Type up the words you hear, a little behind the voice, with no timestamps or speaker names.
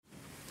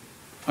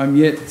I'm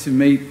yet to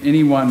meet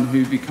anyone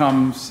who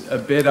becomes a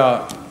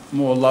better,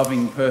 more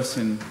loving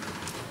person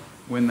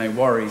when they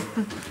worry.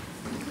 I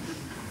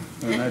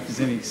don't know if there's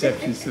any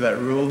exceptions to that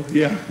rule.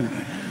 Yeah.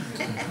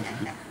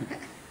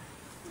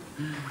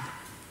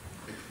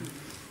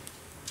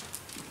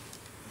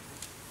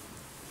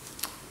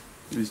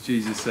 What does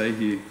Jesus say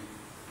here?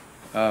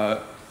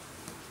 I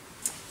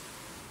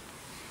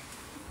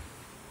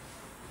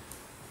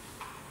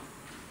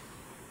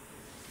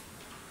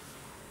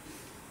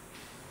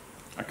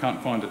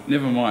can't find it.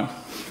 Never mind.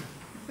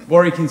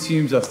 Worry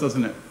consumes us,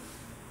 doesn't it?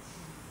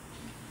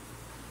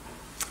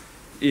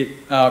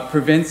 It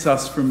prevents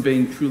us from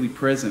being truly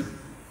present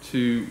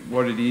to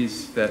what it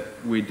is that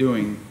we're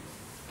doing,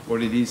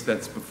 what it is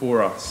that's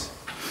before us.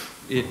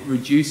 It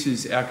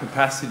reduces our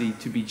capacity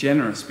to be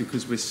generous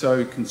because we're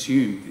so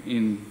consumed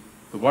in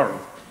the worry,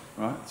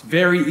 right? It's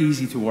very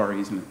easy to worry,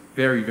 isn't it?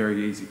 Very,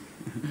 very easy.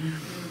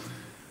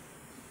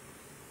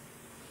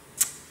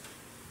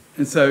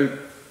 And so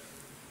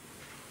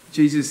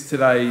Jesus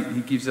today,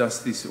 he gives us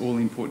this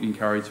all-important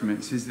encouragement.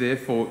 He says,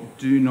 therefore,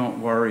 do not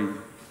worry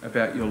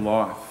about your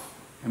life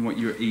and what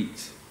you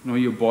eat, nor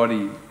your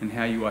body and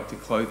how you are to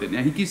clothe it.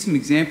 Now, he gives some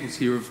examples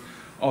here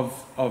of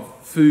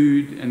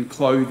food and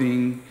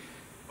clothing,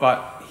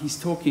 but he's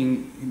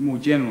talking more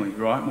generally,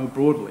 right, more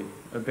broadly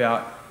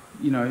about,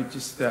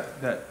 just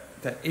that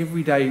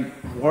everyday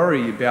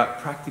worry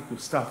about practical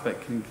stuff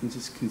that can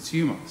just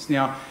consume us.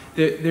 Now,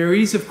 there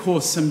is, of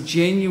course, some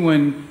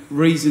genuine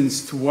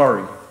reasons to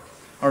worry.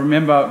 I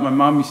remember my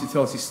mum used to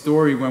tell us this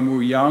story when we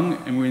were young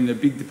and we were in the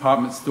big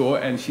department store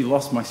and she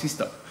lost my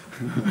sister.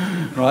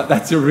 Right?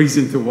 That's a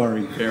reason to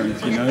worry,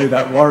 parents. You know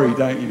that worry,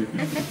 don't you?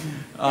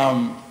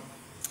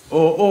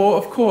 Or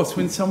of course,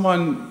 when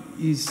someone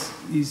is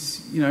really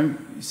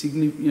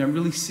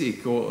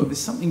sick, or there's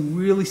something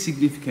really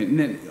significant, and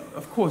then,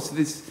 of course,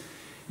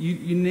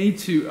 you need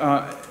to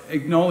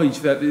acknowledge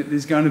that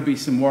there's going to be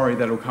some worry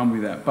that will come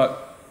with that.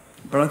 But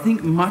I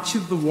think much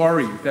of the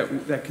worry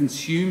that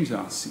consumes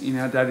us in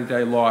our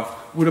day-to-day life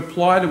would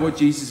apply to what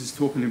Jesus is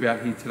talking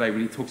about here today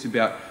when he talks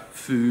about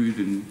food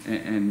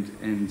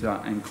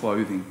and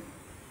clothing.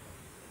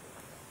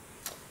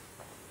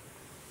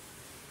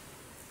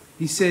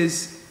 He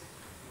says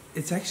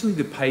it's actually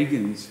the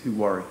pagans who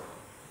worry.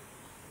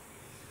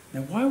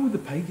 Now, why would the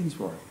pagans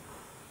worry?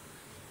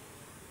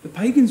 The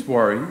pagans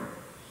worry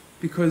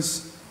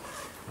because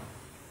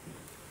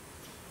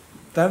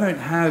they don't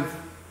have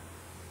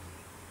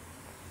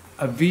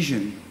a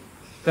vision.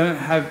 They don't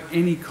have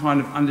any kind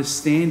of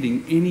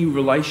understanding, any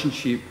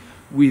relationship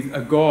with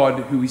a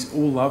God who is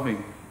all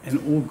loving and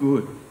all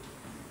good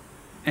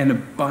and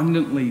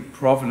abundantly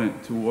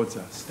provident towards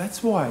us.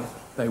 That's why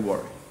they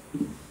worry.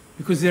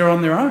 Because they're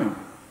on their own,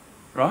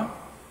 right?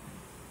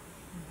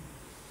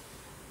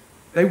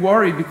 They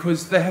worry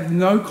because they have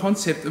no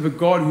concept of a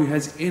God who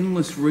has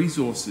endless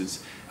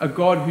resources, a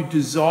God who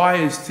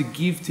desires to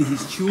give to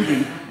his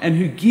children and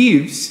who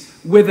gives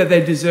whether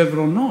they deserve it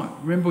or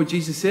not. Remember what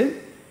Jesus said?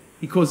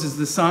 He causes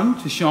the sun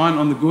to shine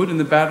on the good and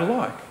the bad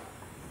alike.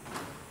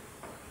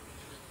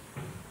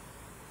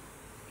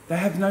 They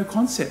have no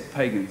concept,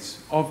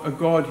 pagans, of a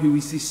God who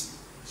is this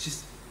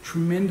just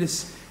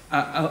tremendous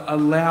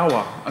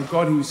allower, a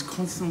God who is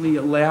constantly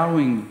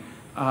allowing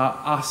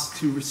us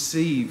to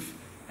receive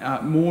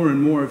more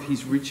and more of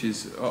his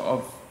riches,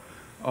 of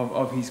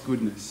his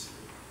goodness.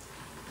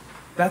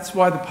 That's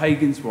why the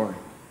pagans worry.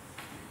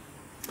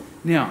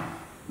 Now,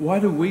 why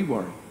do we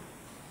worry?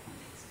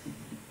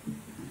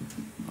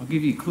 I'll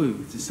give you a clue.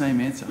 It's the same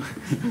answer.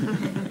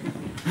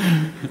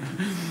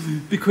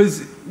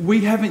 Because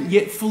we haven't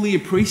yet fully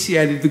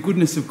appreciated the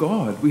goodness of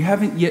God. We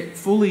haven't yet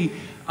fully...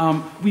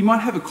 we might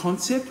have a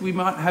concept, we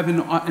might have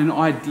an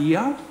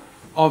idea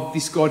of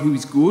this God who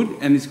is good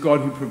and this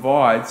God who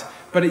provides,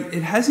 but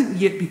it hasn't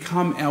yet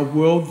become our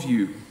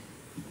worldview,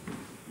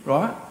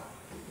 right?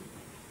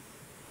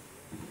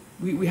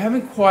 We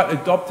haven't quite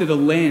adopted a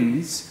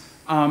lens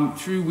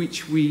through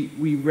which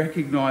we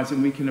recognise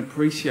and we can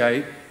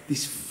appreciate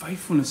this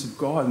faithfulness of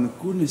God and the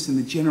goodness and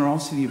the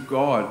generosity of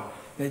God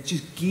that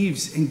just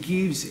gives and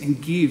gives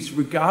and gives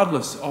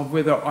regardless of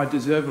whether I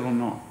deserve it or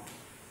not.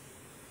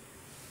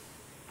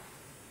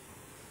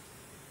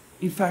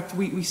 In fact,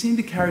 we seem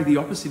to carry the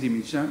opposite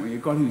image, don't we? A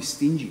God who is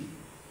stingy.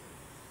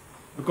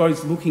 A God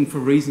who's looking for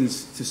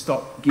reasons to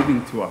stop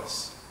giving to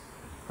us,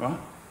 right?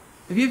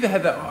 Have you ever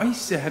had that? I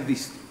used to have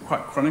this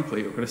quite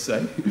chronically, I've got to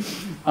say.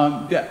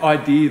 That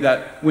idea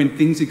that when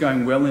things are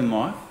going well in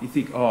life, you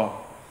think, oh,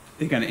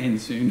 they're going to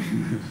end soon.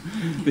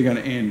 They're going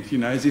to end,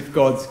 as if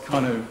God's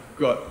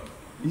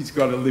he's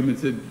got a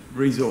limited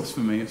resource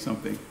for me or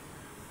something.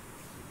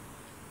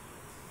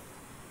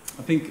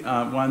 I think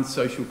one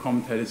social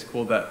commentator's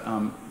called that,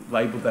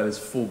 labelled that as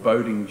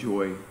foreboding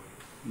joy,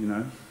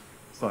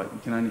 It's like you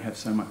can only have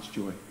so much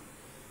joy.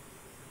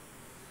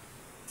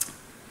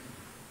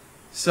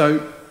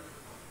 So,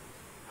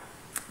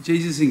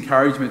 Jesus'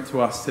 encouragement to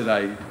us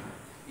today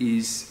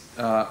is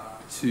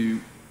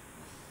to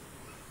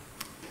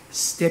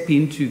step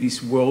into this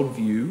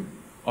worldview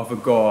of a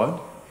God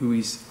who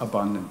is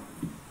abundant.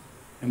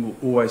 and will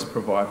always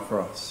provide for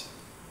us.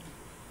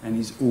 And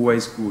he's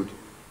always good.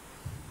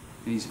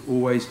 And he's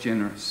always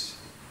generous.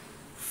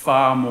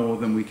 Far more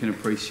than we can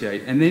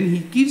appreciate. And then he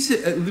gives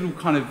it a little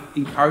kind of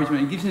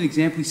encouragement. He gives an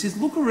example. He says,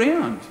 look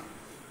around.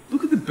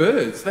 Look at the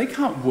birds. They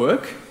can't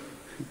work.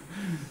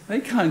 They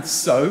can't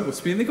sow or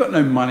spin. They've got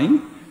no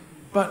money.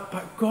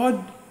 But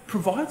God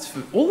provides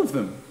for all of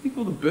them. Think of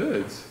all the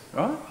birds,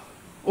 right?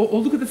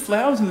 Or look at the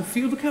flowers in the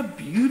field. Look how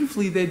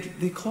beautifully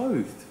they're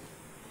clothed.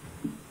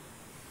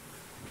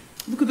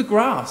 Look at the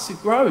grass. It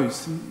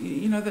grows.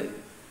 And,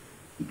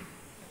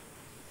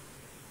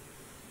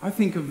 I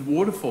think of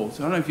waterfalls.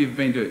 I don't know if you've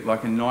been to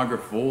like a Niagara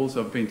Falls.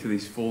 I've been to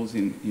these falls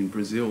in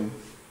Brazil.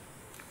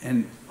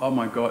 And oh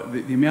my God,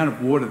 the amount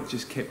of water that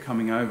just kept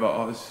coming over,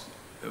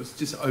 it was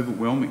just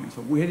overwhelming. It's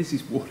like, where does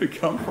this water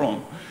come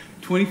from?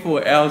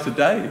 24 hours a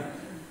day.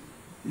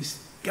 This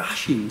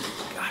gushing.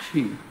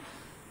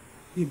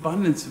 The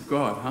abundance of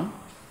God, huh?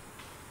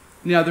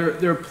 Now,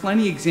 there are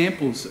plenty of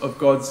examples of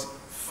God's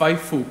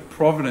faithful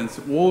providence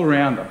all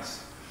around us.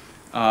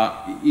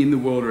 In the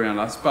world around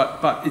us,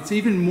 but it's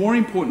even more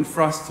important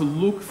for us to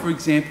look for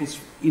examples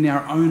in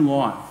our own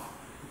life.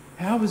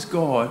 How has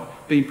God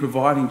been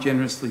providing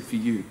generously for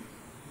you?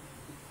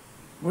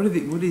 What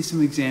are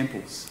some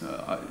examples?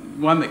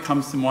 One that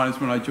comes to mind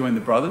is when I joined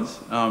the Brothers.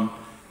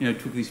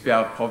 Took this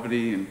vow of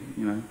poverty and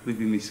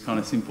living this kind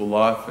of simple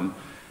life, and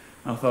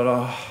I thought,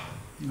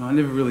 I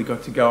never really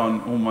got to go on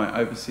all my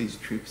overseas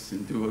trips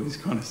and do all this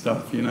kind of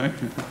stuff.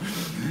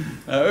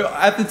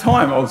 At the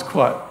time, I was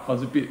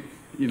a bit.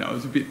 I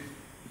was a bit,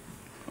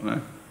 I don't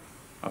know,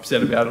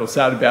 upset about it or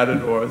sad about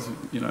it, or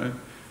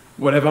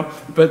whatever.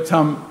 But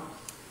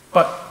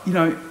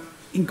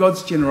in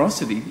God's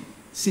generosity,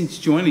 since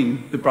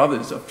joining the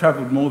Brothers, I've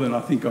travelled more than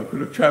I think I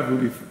could have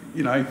travelled if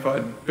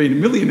I'd been a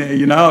millionaire.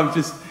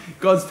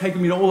 God's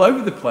taken me all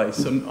over the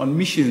place on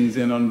missions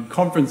and on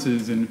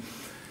conferences, and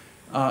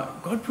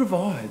God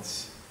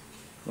provides,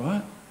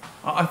 right?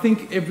 I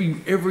think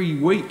every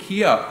week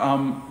here,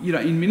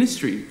 in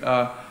ministry.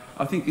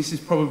 I think this is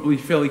probably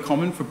fairly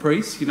common for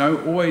priests,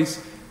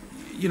 always,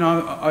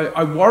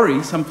 I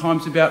worry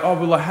sometimes about,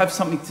 will I have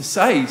something to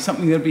say,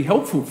 something that'll be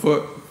helpful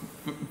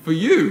for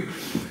you?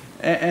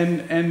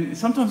 And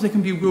sometimes there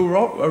can be a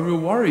real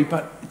worry,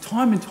 but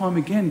time and time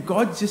again,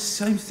 God just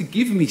seems to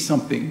give me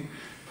something.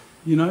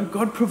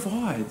 God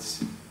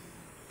provides.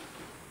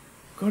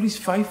 God is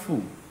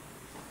faithful.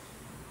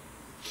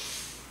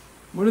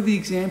 What are the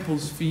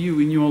examples for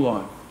you in your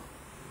life?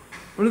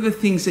 What are the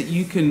things that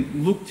you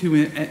can look to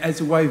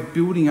as a way of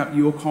building up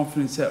your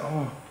confidence that,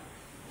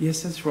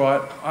 yes, that's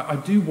right, I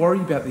do worry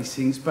about these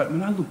things, but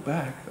when I look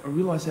back, I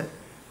realise that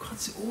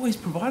God's always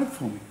provided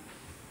for me,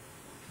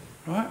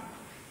 right?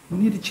 We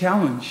need to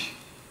challenge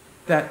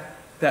that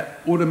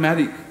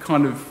automatic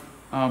kind of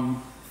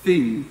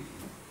thing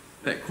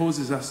that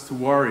causes us to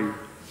worry.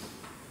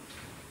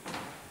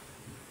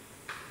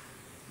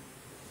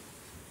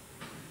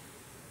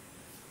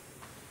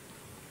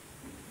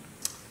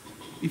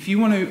 If you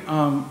want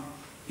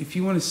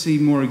to see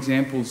more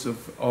examples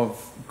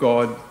of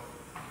God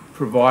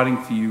providing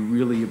for you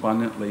really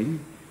abundantly,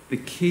 the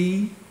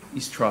key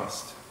is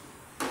trust.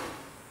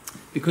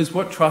 Because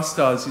what trust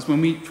does is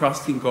when we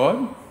trust in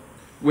God,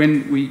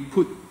 when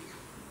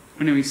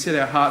we set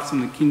our hearts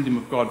on the kingdom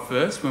of God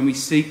first, when we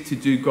seek to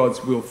do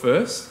God's will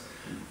first,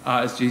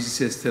 as Jesus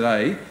says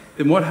today,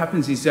 then what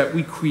happens is that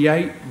we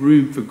create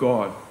room for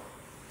God.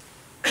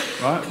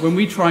 Right? When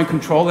we try and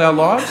control our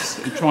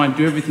lives and try and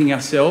do everything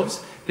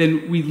ourselves,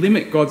 then we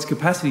limit God's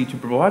capacity to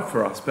provide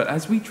for us. But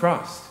as we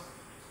trust,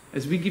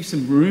 as we give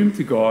some room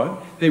to God,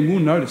 then we'll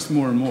notice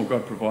more and more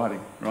God providing,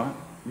 right?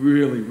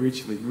 Really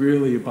richly,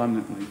 really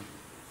abundantly.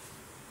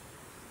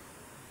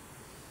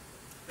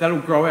 That'll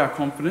grow our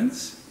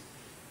confidence,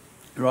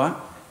 right?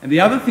 And the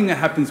other thing that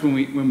happens when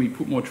we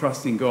put more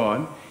trust in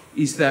God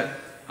is that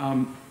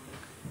we'll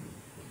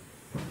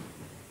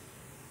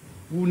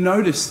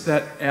notice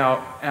that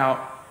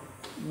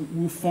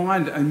we'll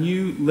find a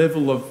new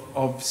level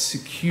of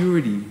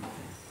security.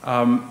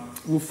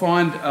 We'll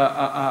find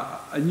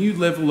a new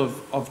level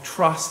of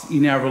trust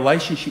in our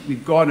relationship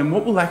with God. And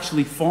what we'll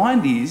actually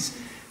find is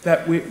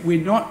that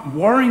we're not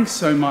worrying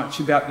so much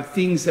about the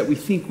things that we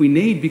think we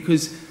need,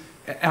 because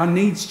our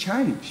needs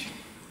change,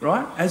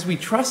 right? As we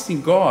trust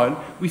in God,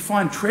 we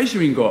find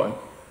treasure in God,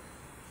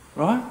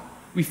 right?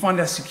 We find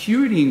our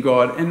security in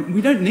God, and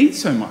we don't need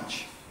so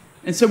much.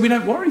 And so we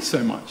don't worry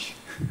so much.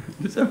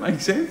 Does that make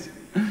sense?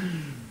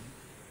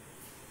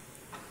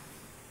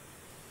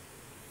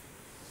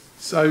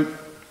 So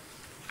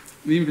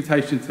the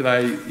invitation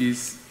today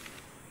is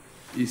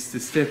to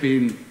step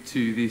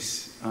into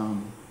this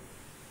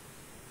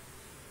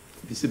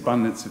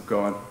abundance of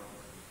God.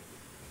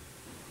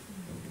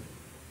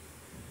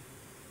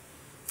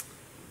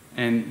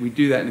 And we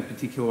do that in a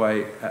particular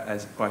way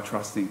by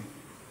trusting.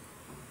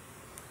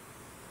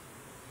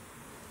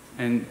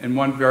 And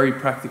one very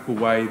practical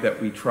way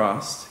that we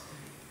trust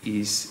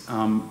is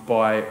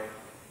by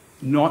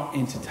not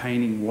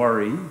entertaining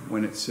worry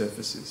when it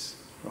surfaces.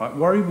 Right?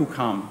 Worry will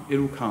come,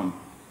 it'll come,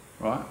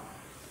 right?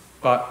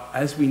 But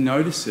as we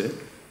notice it,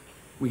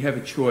 we have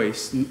a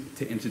choice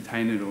to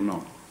entertain it or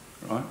not,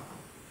 right?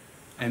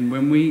 And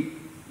when we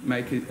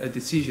make a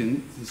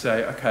decision to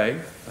say, okay,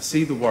 I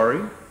see the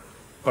worry,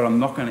 but I'm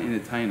not going to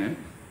entertain it,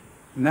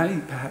 and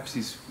that perhaps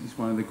is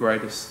one of the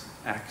greatest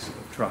acts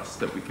of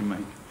trust that we can make.